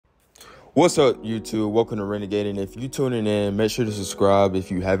What's up, YouTube? Welcome to Renegade. And if you tuning in, make sure to subscribe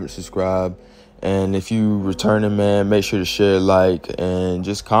if you haven't subscribed. And if you returning, man, make sure to share, like, and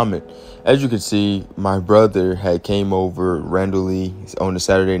just comment. As you can see, my brother had came over randomly on a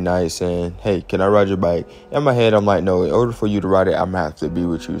Saturday night saying, "Hey, can I ride your bike?" In my head, I'm like, no, in order for you to ride it, I'm gonna have to be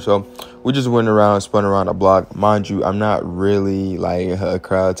with you. So we just went around, spun around the block. Mind you, I'm not really like a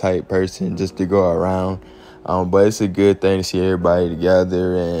crowd type person just to go around. But it's a good thing to see everybody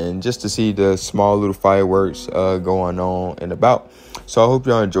together and just to see the small little fireworks going on and about. So I hope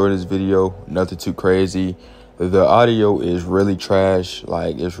y'all enjoyed this video. Nothing too crazy. The audio is really trash.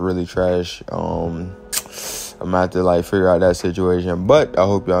 Like, it's really trash. I'm gonna have to like figure out that situation. But I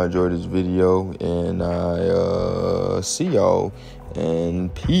hope y'all enjoyed this video, and I see y'all in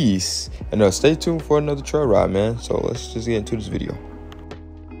peace. And stay tuned for another trail ride, man. So let's just get into this video.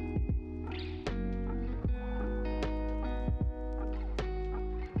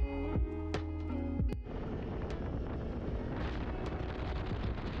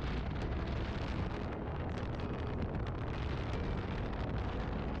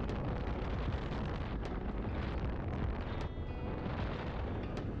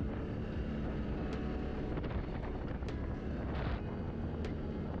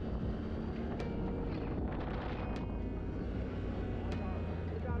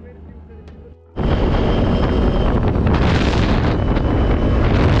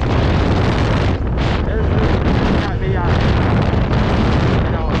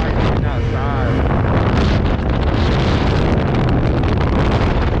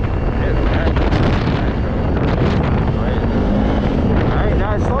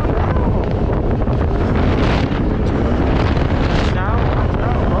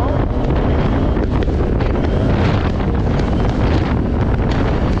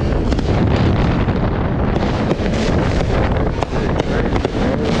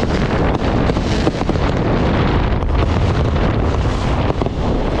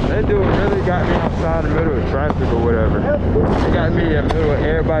 Got me outside in the middle of traffic or whatever. They got me in the middle of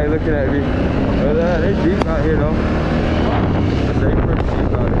everybody looking at me. They deep out here though. They pretty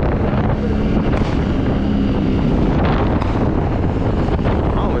deep out here.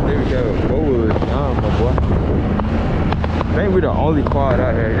 I don't think we got a forward time, my boy. I think we the only quad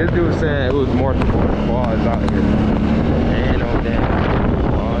out here. This dude was saying it was more quads out here. And on damn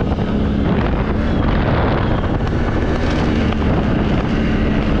quads.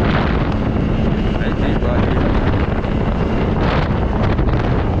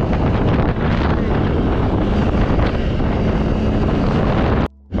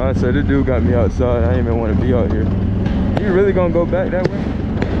 So this dude got me outside. I didn't even want to be out here. You really gonna go back that way?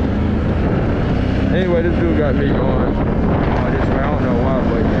 Anyway, this dude got me going this way. I don't know why,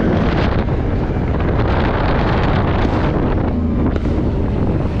 but yeah.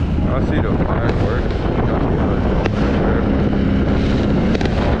 I see the fireworks.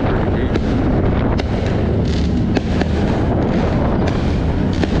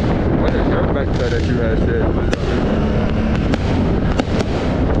 What is your backside that you had said was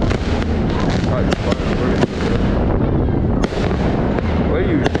what are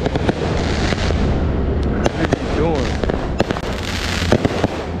you doing?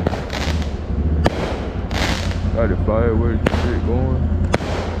 Got the fireworks shit going.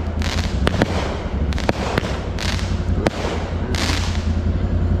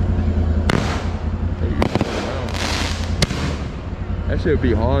 That should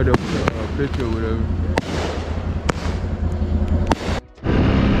be hard to picture or whatever.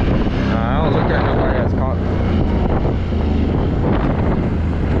 I don't look at nobody that's caught.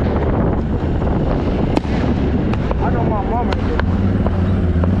 I know my mama here.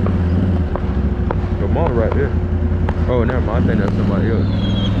 Your mama right there. Oh, never mind. I think that's somebody else.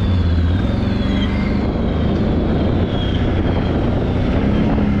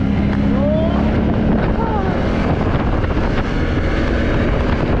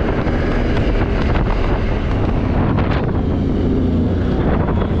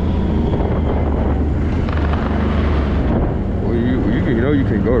 You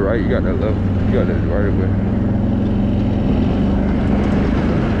can go right. You got that left. You got that right away.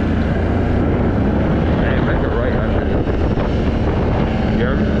 Man, make it right after this. You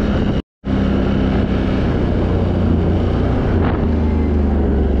hear me?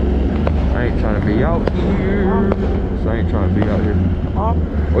 I ain't trying to be out here. So I ain't trying to be out here. Huh?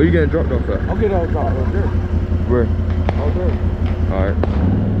 Oh, you getting dropped off that? I'll get all dropped right there. Where? All there. Alright.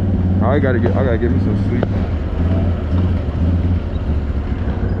 I gotta get me some sleep.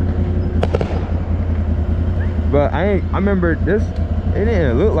 But I remember this, it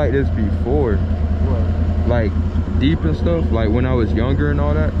didn't look like this before. What? Like deep and stuff, like when I was younger and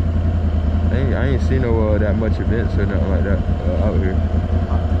all that. I ain't seen no that much events or nothing like that out here.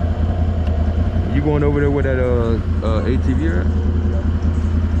 You going over there with that ATV, right?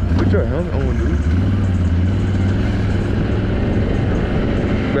 Put your helmet on, dude.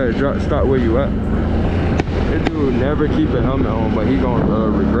 Better stop where you at. This dude never keep a helmet on, but he gonna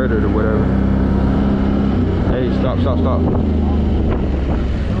regret it or whatever. Hey, stop.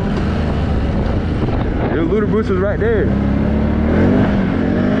 Your little boots is right there.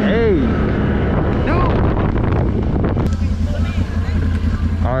 Hey.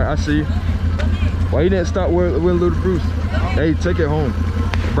 Alright, I see you. Why you didn't stop with little Bruce? Hey, take it home.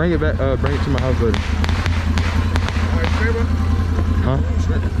 Bring it back, bring it to my house later. Huh?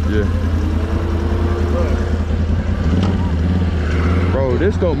 Yeah. Bro,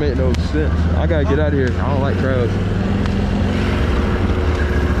 this don't make no sense. I gotta get out of here. I don't like crowds.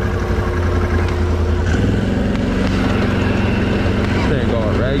 This thing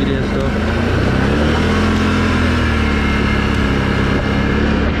going raggedy and stuff.